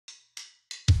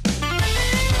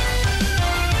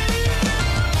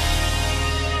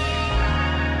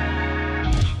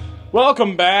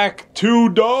Welcome back to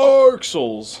Dark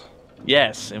Souls.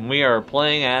 Yes, and we are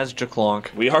playing as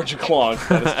jklonk. We are jklonk,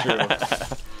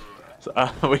 that is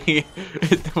true.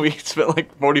 We spent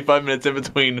like 45 minutes in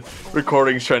between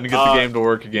recordings trying to get the game to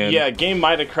work again. Yeah, game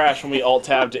might have crashed when we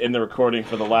alt-tabbed in the recording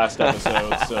for the last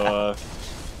episode, so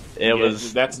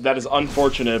that is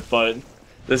unfortunate, but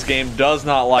this game does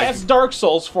not like... That's Dark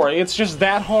Souls for you, it's just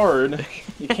that hard.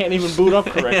 You can't even boot up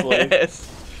correctly. It's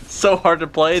so hard to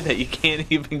play that you can't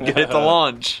even get it to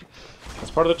launch.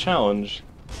 That's part of the challenge.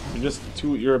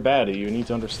 You're a baddie, you need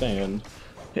to understand.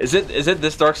 Is it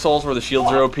this Dark Souls where the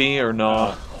shields are OP or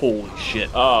no? Holy shit.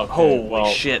 Oh, okay.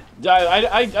 Holy shit.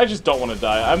 I just don't want to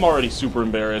die. I'm already super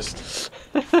embarrassed.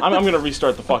 I'm gonna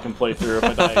restart the fucking playthrough if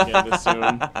I die again this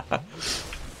soon.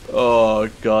 Oh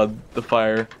god, the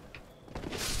fire.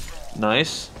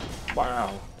 Nice.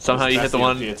 Wow. Somehow you hit the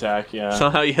one. The attack, yeah.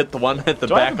 Somehow you hit the one at the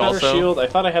Do back I have a better also. Shield? I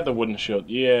thought I had the wooden shield.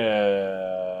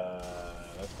 Yeah,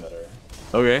 that's better.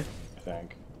 Okay. I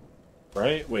think.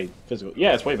 Right? Wait, physical.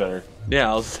 Yeah, it's way better.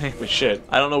 Yeah, I was saying. Wait, shit.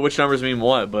 I don't know which numbers mean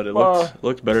what, but it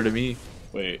looked better to me.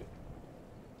 Wait.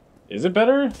 Is it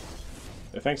better?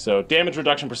 I think so. Damage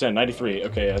reduction percent 93.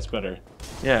 Okay, that's better.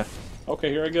 Yeah.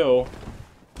 Okay, here I go.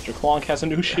 jklonk has a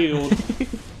new shield.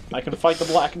 I can fight the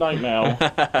Black Knight now.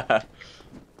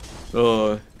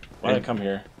 Why did I come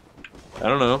here? I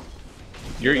don't know.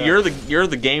 You're the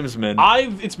gamesman.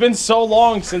 It's been so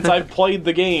long since I've played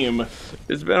the game.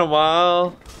 It's been a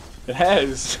while. It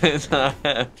has. Please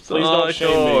don't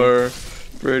shame me.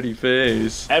 Pretty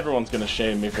face. Everyone's gonna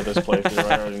shame me for this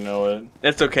playthrough. I already know it.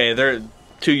 It's okay. They're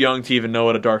too young to even know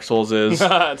what a Dark Souls is.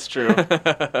 That's true.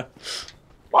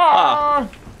 I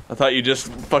thought you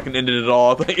just fucking ended it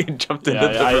all. I thought you jumped into the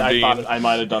ravine. I thought I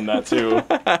might have done that too.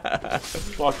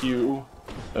 Fuck you.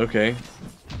 Okay.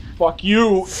 Fuck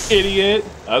you, idiot.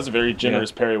 That was a very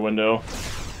generous parry window.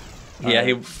 Yeah,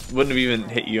 he wouldn't have even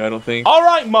hit you, I don't think.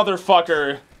 Alright,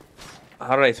 motherfucker.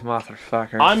 Alright,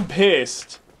 motherfucker. I'm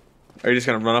pissed. Are you just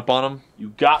gonna run up on him?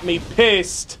 You got me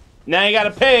pissed. Now you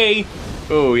gotta pay.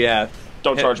 Oh, yeah.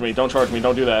 Don't charge me. Don't charge me.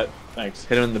 Don't do that. Thanks.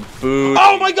 Hit him in the boot.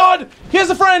 Oh my god! He has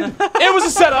a friend! It was a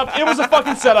setup! It was a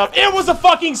fucking setup! It was a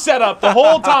fucking setup the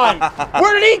whole time!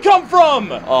 Where did he come from?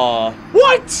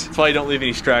 What? That's why you don't leave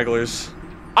any stragglers.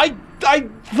 I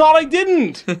thought I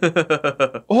didn't!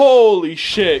 Holy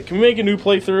shit. Can we make a new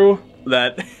playthrough?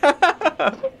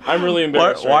 I'm really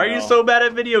embarrassed Why are you so bad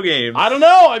at video games? I don't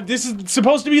know! This is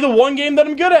supposed to be the one game that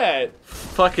I'm good at!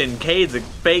 Fucking Cade's a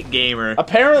fake gamer.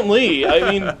 Apparently.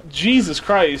 I mean, Jesus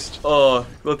Christ.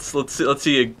 Let's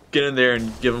see you get in there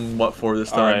and give him what for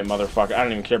this time. Alright, motherfucker. I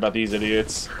don't even care about these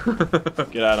idiots.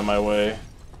 Get out of my way.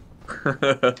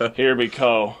 Here we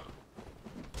go.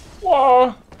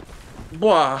 Whoa!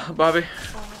 Wah, Bobby.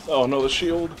 Oh no, the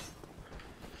shield.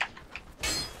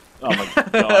 Oh my god.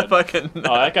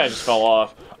 Oh, that guy just fell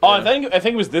off. Oh, yeah. I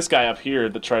think it was this guy up here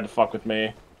that tried to fuck with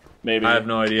me. Maybe. I have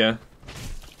no idea.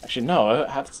 Actually, no.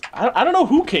 I don't know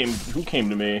who came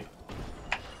to me.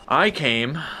 I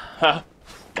came.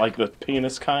 Like the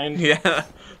penis kind? Yeah.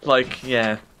 Like,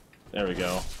 yeah. There we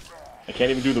go. I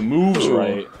can't even do the moves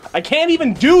right. I can't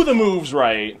even do the moves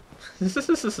right!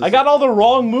 I got all the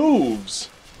wrong moves!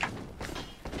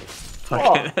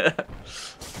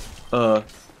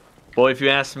 Boy, if you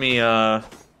asked me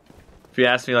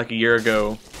like a year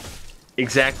ago,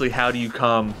 exactly how do you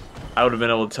come, I would have been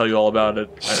able to tell you all about it.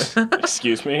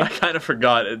 Excuse me? I kind of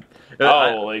forgot it.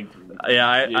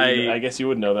 I guess you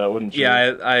would know that, wouldn't you?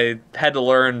 Yeah, I had to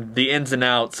learn the ins and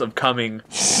outs of coming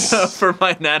for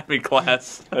my anatomy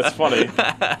class. That's funny.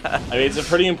 I mean, it's a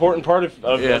pretty important part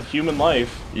of human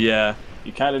life. Yeah.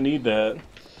 You kind of need that.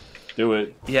 Do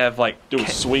it. You have like... Do a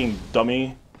swing,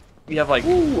 dummy. You have like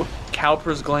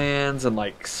Cowper's glands and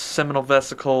like seminal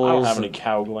vesicles. I don't have any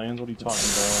cow glands. What are you talking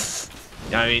about?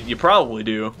 I mean, you probably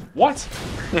do. What?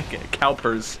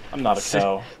 Cowper's. I'm not a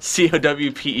cow.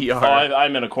 C-O-W-P-E-R. Oh,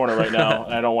 I'm in a corner right now,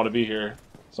 and I don't want to be here.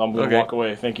 So I'm going to walk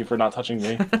away. Thank you for not touching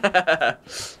me. Oh,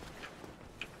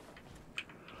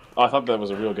 I thought that was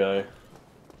a real guy.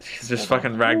 He's just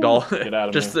fucking ragdoll. Get out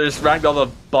of me. Just ragdoll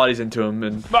the bodies into him,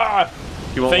 and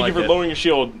he won't Thank you for lowering your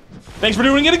shield. Thanks for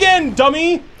doing it again,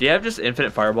 dummy! Do you have just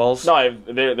infinite fireballs? No,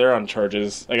 they're on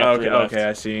charges. I got 3 left. Okay,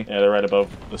 I see. Yeah, they're right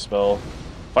above the spell.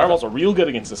 Fireballs are real good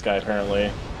against this guy, apparently.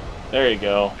 There you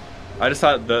go. I just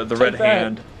thought the red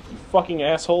hand. You fucking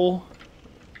asshole.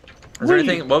 Is there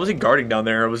anything? What was he guarding down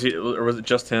there? Or was it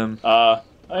just him? I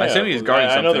assume he was guarding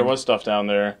something. I know there was stuff down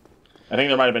there. I think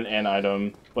there might have been an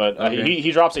item, but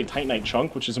he drops a Titanite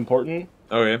chunk, which is important.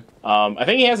 Okay. I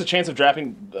think he has a chance of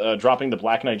dropping the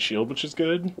Black Knight shield, which is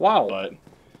good. Wow. But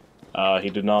he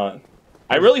did not.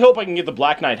 I really hope I can get the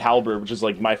Black Knight Halberd, which is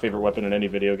like my favorite weapon in any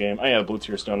video game. Oh yeah, the Blue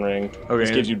Tier Stone Ring. Okay.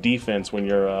 This gives you defense when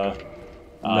your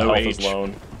health is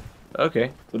low.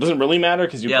 Okay. It doesn't really matter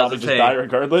because you probably just die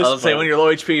regardless. I was say when you're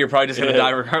low HP, you're probably just gonna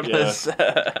die regardless.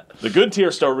 Yeah. The good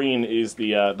tier stone ring is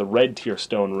the red tier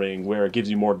stone ring, where it gives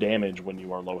you more damage when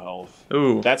you are low health.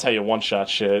 Ooh. That's how you one-shot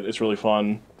shit. It's really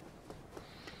fun.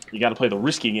 You got to play the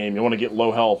risky game. You want to get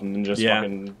low health and then just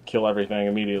fucking kill everything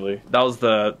immediately. That was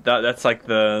that's like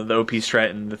the OP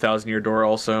strat in the 1,000-Year Door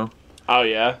also. Oh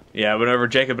yeah. Yeah. Whenever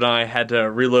Jacob and I had to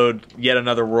reload yet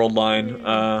another world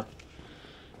line,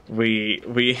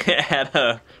 we had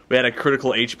a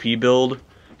critical HP build,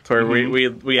 where we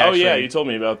actually. Oh yeah, you told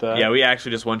me about that. Yeah, we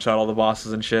actually just one-shot all the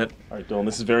bosses and shit. All right, Dylan,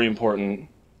 this is very important.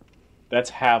 That's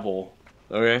Havel.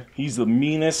 Okay. He's the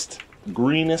meanest,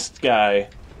 greenest guy.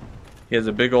 He has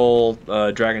a big old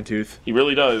dragon tooth. He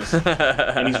really does.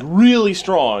 And he's really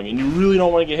strong, and you really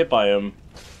don't want to get hit by him,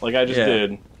 like I just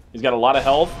did. He's got a lot of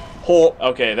health.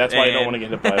 Okay, that's why you don't want to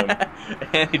get hit by him.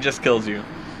 And he just kills you.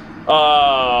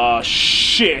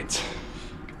 Shit.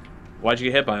 Why'd you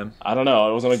get hit by him? I don't know.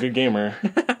 I wasn't a good gamer.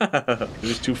 He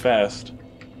was too fast.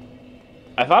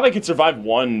 I thought I could survive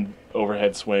one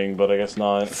overhead swing, but I guess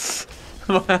not.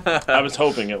 I was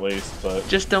hoping at least, but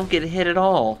just don't get hit at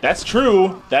all. That's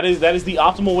true. That is the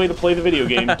optimal way to play the video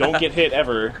game. Don't get hit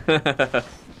ever.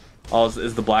 Oh,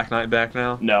 is the Black Knight back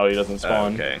now? No, he doesn't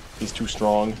spawn. Okay. He's too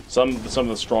strong. Some of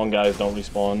the strong guys don't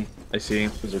respawn. I see.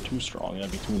 Because they're too strong.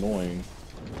 That'd be too annoying.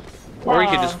 Or you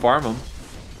could just farm them.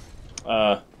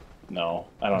 No.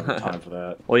 I don't have time for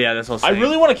that. Well, yeah, that's what I was saying. I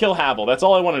really want to kill Havel. That's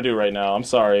all I want to do right now. I'm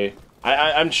sorry.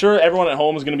 I'm sure everyone at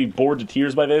home is going to be bored to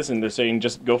tears by this, and they're saying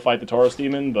just go fight the Tauros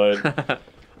demon, but...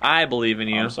 I believe in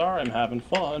you. I'm sorry, I'm having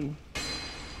fun.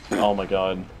 Oh my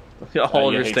god. I'll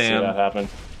understand. Hate to see that happen.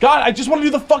 God, I just want to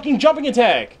do the fucking jumping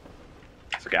attack!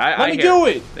 Okay, Let me do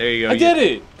it! There you go. I did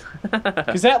it!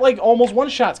 Because that, like, almost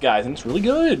one-shots guys, and it's really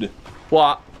good.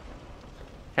 Well,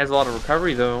 has a lot of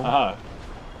recovery, though.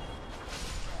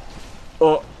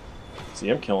 Oh. See,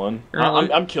 I'm killing.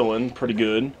 I'm killing pretty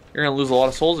good. You're gonna lose a lot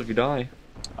of souls if you die.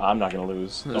 I'm not gonna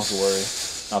lose. Don't you worry.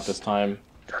 Not this time.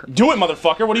 Do it,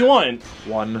 motherfucker! What do you want?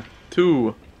 1,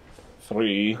 2,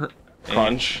 3.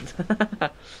 Crunch.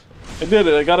 I did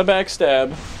it. I got a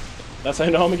backstab. That's how I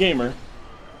know I'm a gamer.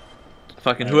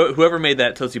 Fucking whoever made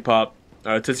that Tootsie Pop,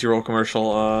 Tootsie Roll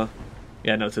commercial,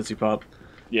 yeah, no, Tootsie Pop.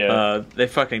 Yeah. They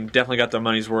fucking definitely got their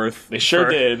money's worth. They sure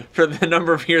did. For the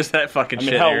number of years that fucking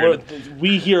shit aired.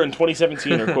 We here in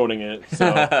 2017 are quoting it,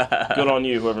 so good on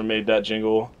you, whoever made that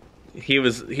jingle. He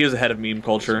was ahead of meme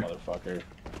culture. Motherfucker.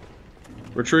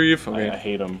 Retrieve. Okay. I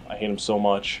hate him. I hate him so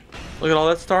much. Look at all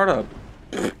that startup.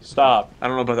 Stop. I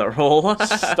don't know about that roll.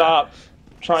 Stop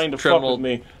trying to fuck with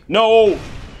me. No!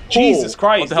 Jesus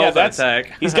Christ. What the hell is that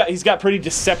attack? he's got pretty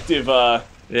deceptive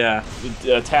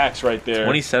attacks right there.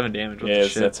 27 damage. Yeah,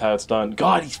 that's how it's done.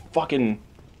 God,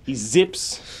 he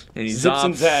zips. And he zips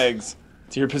and zags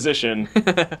to your position.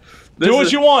 Do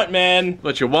what you want, man.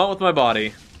 What you want with my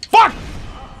body. Fuck!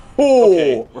 Oh,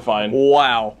 okay, we're fine.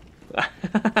 Wow.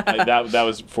 that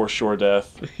was for sure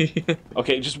death.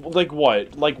 Okay, just like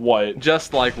what? Like what?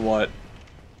 Just like what?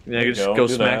 Yeah, you just go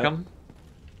smack him.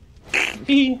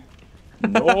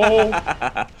 No.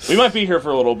 We might be here for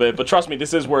a little bit, but trust me,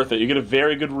 this is worth it. You get a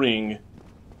very good ring.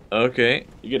 Okay.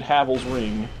 You get Havel's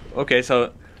ring. Okay,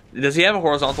 so does he have a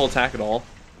horizontal attack at all?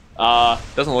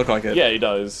 Doesn't look like it. Yeah, he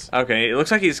does. Okay, it looks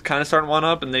like he's kind of starting one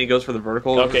up, and then he goes for the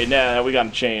vertical. Okay, nah, we got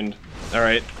him chained. All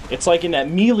right. It's like in that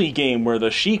melee game where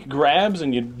the Sheik grabs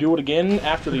and you do it again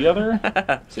after the other.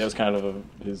 See, that was kind of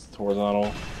his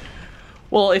horizontal.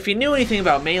 Well, if you knew anything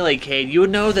about melee, Cade, you would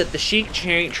know that the Sheik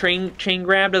chain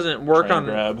grab doesn't work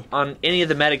on any of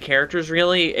the meta characters,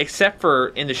 really, except for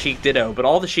in the Sheik Ditto. But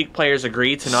all the Sheik players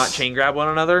agree to not chain grab one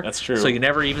another. That's true. So you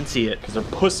never even see it. Because they're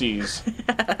pussies.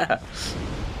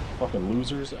 Fucking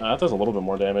losers. That does a little bit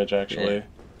more damage, actually. Yeah.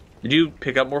 Did you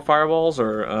pick up more fireballs,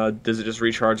 or does it just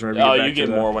recharge whenever you get back you get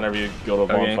more whenever you go to a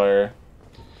bonfire.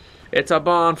 It's a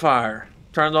bonfire.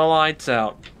 Turn the lights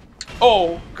out.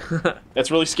 Oh! That's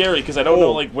really scary, because I don't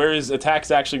know like where his attack's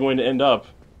actually going to end up.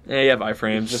 Yeah, you have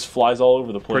iframes. It just flies all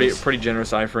over the place. Pretty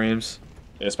generous iframes.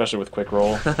 Yeah, especially with quick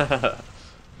roll.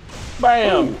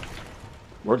 Bam! Ooh.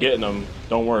 We're getting him.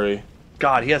 Don't worry.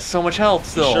 God, he has so much health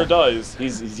still. He sure does.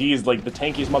 He's like the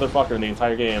tankiest motherfucker in the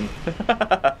entire game.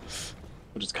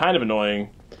 Which is kind of annoying.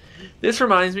 This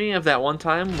reminds me of that one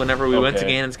time whenever we went to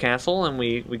Ganon's castle and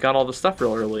we got all the stuff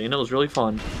real early, and it was really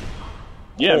fun.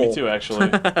 Yeah, me too, actually.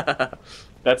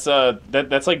 That's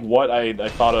like what I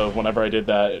thought of whenever I did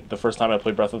that the first time I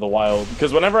played Breath of the Wild.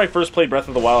 Because whenever I first played Breath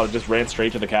of the Wild, I just ran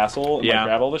straight to the castle and like,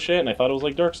 grabbed all the shit, and I thought it was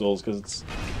like Dark Souls, because it's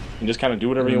and just kind of do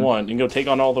whatever you want. You can go take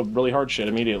on all the really hard shit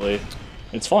immediately.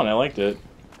 It's fun. I liked it.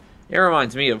 It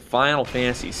reminds me of Final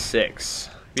Fantasy VI.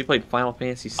 Have you played Final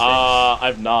Fantasy VI?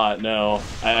 I've not. No,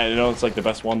 I know it's like the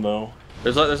best one though.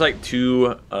 There's like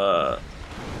two.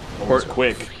 It's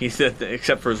quick. He said,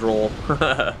 except for his roll.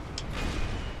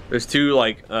 There's two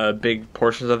like big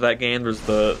portions of that game. There's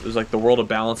like the World of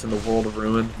Balance and the World of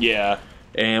Ruin. Yeah.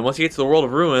 And once you get to the World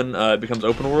of Ruin, it becomes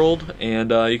open world,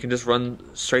 and you can just run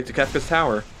straight to Kefka's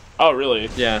tower. Oh, really?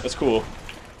 Yeah. That's cool.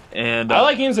 And I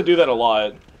like games that do that a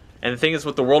lot. And the thing is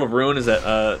with the World of Ruin is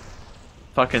that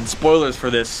fucking spoilers for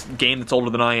this game that's older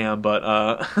than I am, but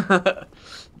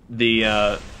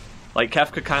like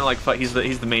Kefka kind of like he's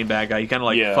the main bad guy. He kind of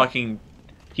like fucking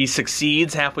he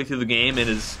succeeds halfway through the game in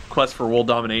his quest for world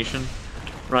domination,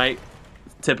 right?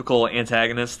 Typical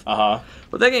antagonist.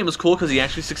 But that game was cool because he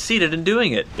actually succeeded in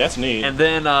doing it. That's neat. And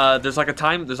then there's like a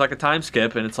time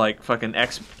skip, and it's like fucking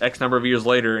X number of years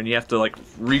later, and you have to like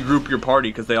regroup your party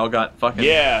because they all got fucking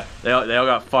they all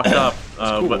got fucked up.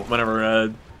 Cool.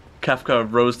 Whenever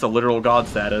Kefka rose to literal god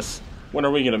status. When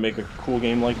are we gonna make a cool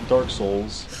game like Dark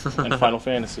Souls and Final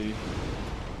Fantasy?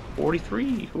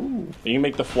 43. Ooh. You can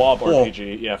make the FWAB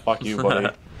RPG. Yeah, fuck you, buddy.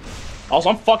 Also,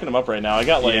 I'm fucking him up right now. I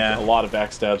got like a lot of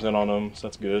backstabs in on him, so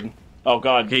that's good. Oh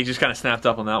god, okay, he just kind of snapped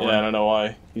up on that one. Yeah, I don't know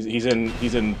why. He's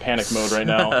in panic mode right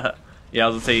now. Yeah, I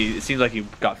was gonna say it seems like he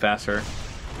got faster.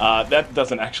 That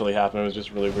doesn't actually happen. It was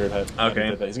just really weird.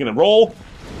 Okay, he's gonna roll.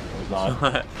 He's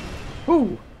not.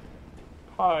 Whoo.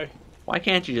 Hi. Why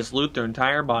can't you just loot their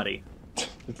entire body?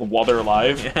 While they're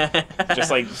alive, just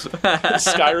like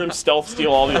Skyrim stealth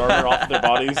steal all the armor off of their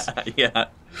bodies. Yeah.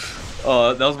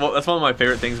 That's one of my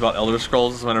favorite things about Elder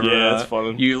Scrolls. Is whenever that's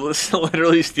fun. You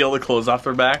literally steal the clothes off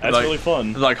their back. That's like, really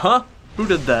fun. Like, huh? Who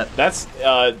did that? That's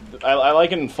I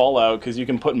like it in Fallout because you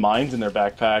can put mines in their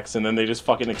backpacks and then they just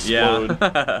fucking explode,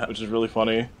 which is really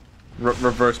funny.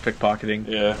 Reverse pickpocketing.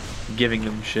 Yeah. Giving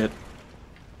them shit.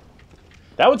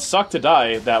 That would suck to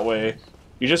die that way.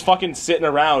 You're just fucking sitting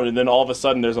around and then all of a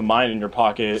sudden there's a mine in your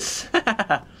pocket.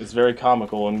 It's very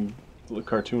comical and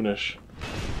cartoonish.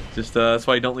 Just that's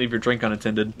why you don't leave your drink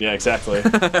unattended. Yeah, exactly.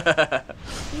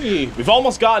 We've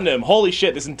almost gotten him. Holy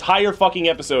shit, this entire fucking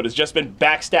episode has just been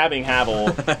backstabbing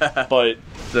Havel. But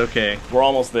it's okay. We're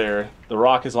almost there. The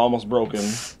rock is almost broken.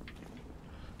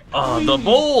 The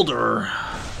boulder!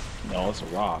 No, it's a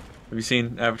rock. Have you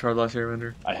seen Avatar: The Last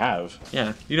Airbender? I have.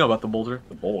 Yeah, you know about the boulder.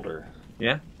 The boulder.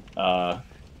 Yeah?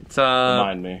 It's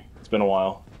remind me. It's been a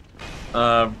while.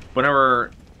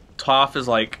 Whenever Toph is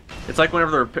like... It's like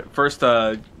whenever they're first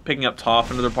picking up Toph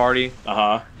into their party.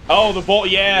 Oh, the bowl.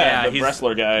 Yeah, the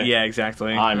wrestler guy. Yeah,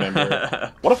 exactly. I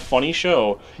remember. What a funny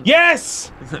show.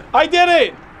 Yes! I did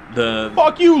it!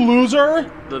 Fuck you,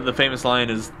 loser! The famous line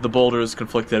is, the boulder is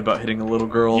conflicted about hitting a little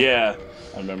girl. Yeah,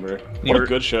 I remember. What a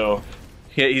good show.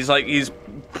 Yeah,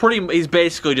 he's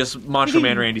basically just Macho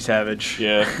Man Randy Savage.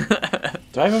 Yeah.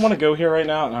 Do I even want to go here right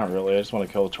now? Not really. I just want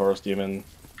to kill the Tauros demon.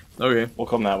 Okay. We'll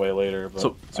come that way later. But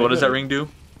so what does that ring do?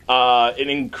 It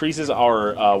increases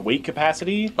our weight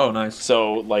capacity. Oh, nice.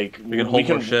 So like we can hold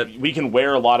more shit. We can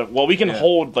wear a lot of. Well, we can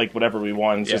hold like whatever we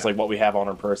want. It's just like what we have on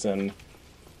our person,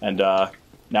 and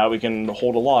now we can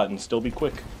hold a lot and still be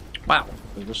quick. Wow.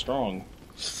 We're strong.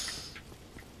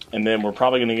 And then we're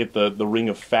probably going to get the Ring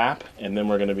of Fap, and then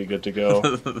we're going to be good to go.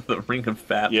 The Ring of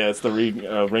Fap. Yeah, it's the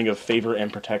Ring of Favor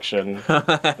and Protection. The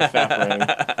Fap ring.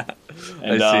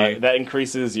 And that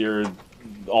increases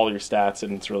all your stats,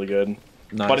 and it's really good.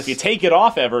 Nice. But if you take it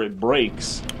off ever, it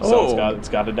breaks. So it's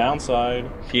got a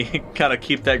downside. You gotta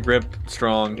keep that grip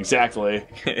strong. Exactly.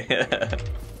 We're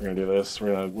gonna do this.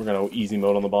 We're gonna easy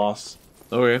mode on the boss.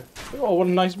 Okay. Oh, what a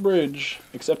nice bridge.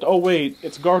 Except, oh wait,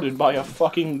 it's guarded by a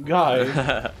fucking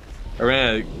guy. We're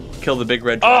gonna kill the big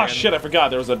red dragon. Oh shit, I forgot.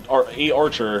 There was a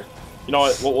archer. You know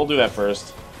what? We'll do that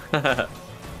first. I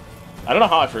don't know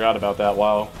how I forgot about that.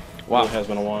 Wow. It has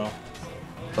been a while.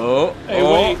 Oh. Hey,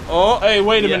 wait. Oh. Hey,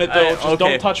 wait a minute, though. Just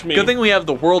don't touch me. Good thing we have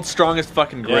the world's strongest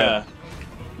fucking grip. Yeah.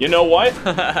 You know what?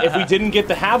 If we didn't get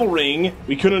the Havel ring,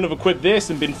 we couldn't have equipped this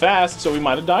and been fast, so we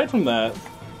might have died from that.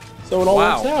 So it all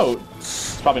works out.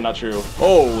 It's probably not true.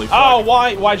 Holy fuck.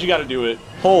 Oh, why'd you gotta do it?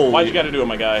 Holy. Why'd you gotta do it,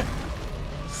 my guy?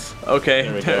 Okay.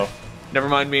 There we go. Never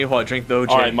mind me while I drink the OJ.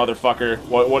 Alright, motherfucker.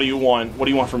 What do you want? What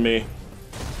do you want from me?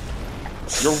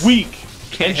 You're weak.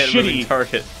 Can't hit shitty. a moving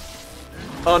target.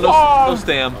 Oh, no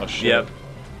stam. Oh, shit. Yep.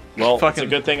 Well, it's a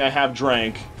good thing I have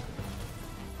drank.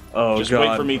 Oh, Just God.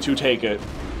 wait for me to take it.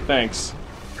 Thanks.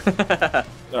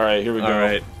 Alright, here we go.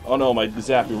 Alright. Oh no, my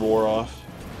zappy wore off.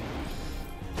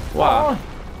 Wow.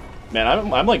 Man,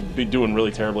 I'm like doing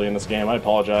really terribly in this game. I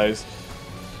apologize.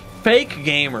 fake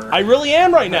gamer. I really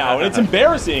am right now, and it's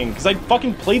embarrassing because I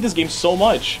fucking played this game so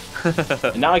much,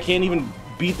 and now I can't even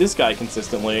beat this guy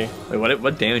consistently. Wait,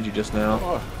 what damage you just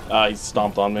now? He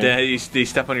stomped on me. Did he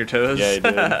step on your toes? Yeah, he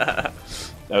did. That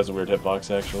was a weird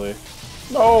hitbox, actually.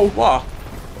 No! Wow.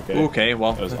 Okay. Okay,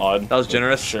 well. That was odd. That was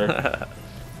generous. Sure.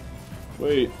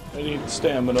 Wait, I need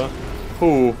stamina.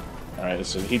 Ooh. Alright,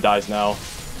 so he dies now.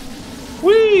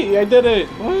 Whee! I did it!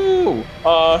 Ooh!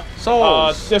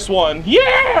 Souls! This one.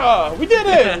 Yeah! We did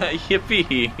it!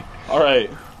 Yippee! Alright,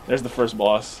 there's the first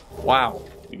boss. Wow.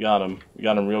 We got him. We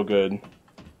got him real good.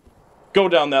 Go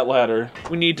down that ladder.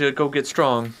 We need to go get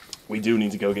strong. We do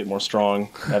need to go get more strong.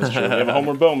 That is true. We have a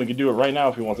homeward bone. We could do it right now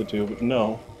if we wanted to, but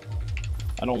no.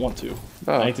 I don't want to.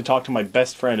 Oh. I need to talk to my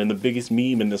best friend and the biggest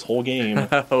meme in this whole game.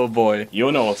 Oh boy.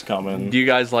 You know what's coming. Do you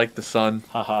guys like the sun?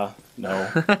 Haha. No.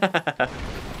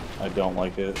 I don't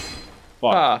like it.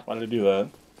 Fuck. Ah. Why did I do that?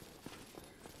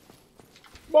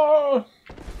 Ah.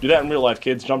 Do that in real life,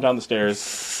 kids. Jump down the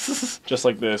stairs. Just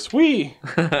like this. Whee!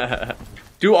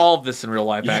 Do all of this in real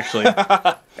life, actually.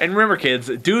 And remember, kids,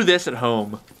 do this at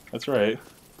home. That's right.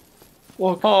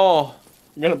 Look. Oh.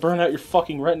 You're gonna burn out your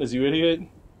fucking retinas, you idiot.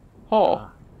 Oh.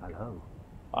 Hello.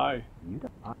 Hi.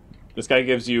 This guy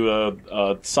gives you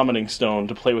a summoning stone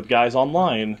to play with guys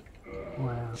online.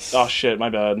 Well. Oh shit, my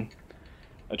bad.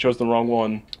 I chose the wrong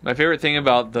one. My favorite thing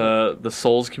about the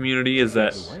Souls community is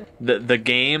that the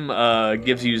game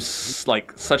gives you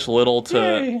like such little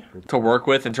to work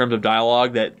with in terms of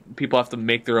dialogue that people have to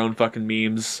make their own fucking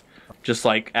memes just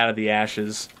like out of the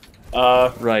ashes.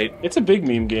 Right. It's a big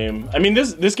meme game. I mean,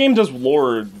 this game does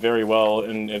lore very well,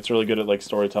 and it's really good at like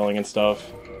storytelling and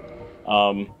stuff.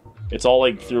 It's all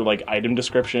like through like item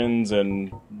descriptions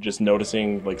and just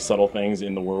noticing like subtle things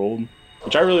in the world,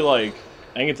 which I really like.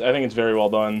 I think it's very well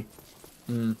done.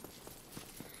 Mm.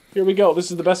 Here we go.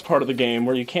 This is the best part of the game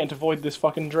where you can't avoid this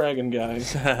fucking dragon guy.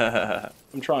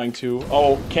 I'm trying to.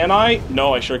 Oh, can I?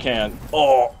 No, I sure can't.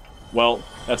 Oh, well,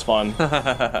 that's fun.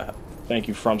 Thank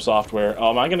you, From Software.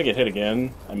 Oh, am I gonna get hit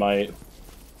again? I might.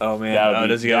 Oh man,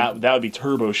 does he go? That would be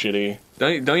turbo shitty.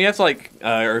 Don't you have to like,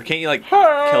 or can't you like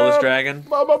kill this dragon?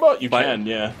 You can,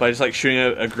 yeah. By just like shooting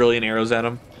a grillion arrows at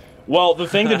him. Well, the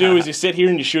thing to do is you sit here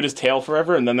and you shoot his tail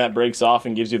forever, and then that breaks off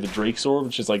and gives you the Drake Sword,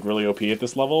 which is like really OP at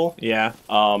this level. Yeah.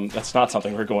 That's not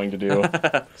something we're going to do.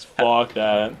 Fuck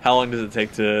that. How long does it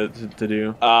take to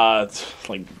do? It's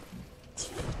like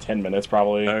 10 minutes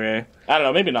probably. Okay. I don't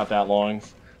know, maybe not that long.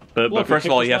 But Look, first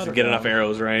of all, you have to get down. enough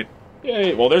arrows, right?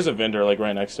 Yeah. Well, there's a vendor like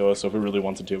right next to us, so if we really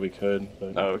wanted to, we could.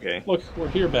 But Oh, okay. look, we're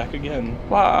here back again.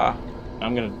 Wow.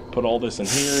 I'm gonna put all this in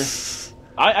here.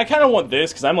 I kind of want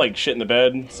this because I'm like shit in the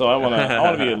bed, so I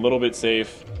wanna be a little bit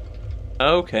safe.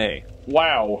 Okay.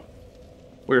 Wow.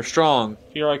 We're strong.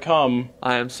 Here I come.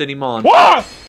 I am City Mon. Ah!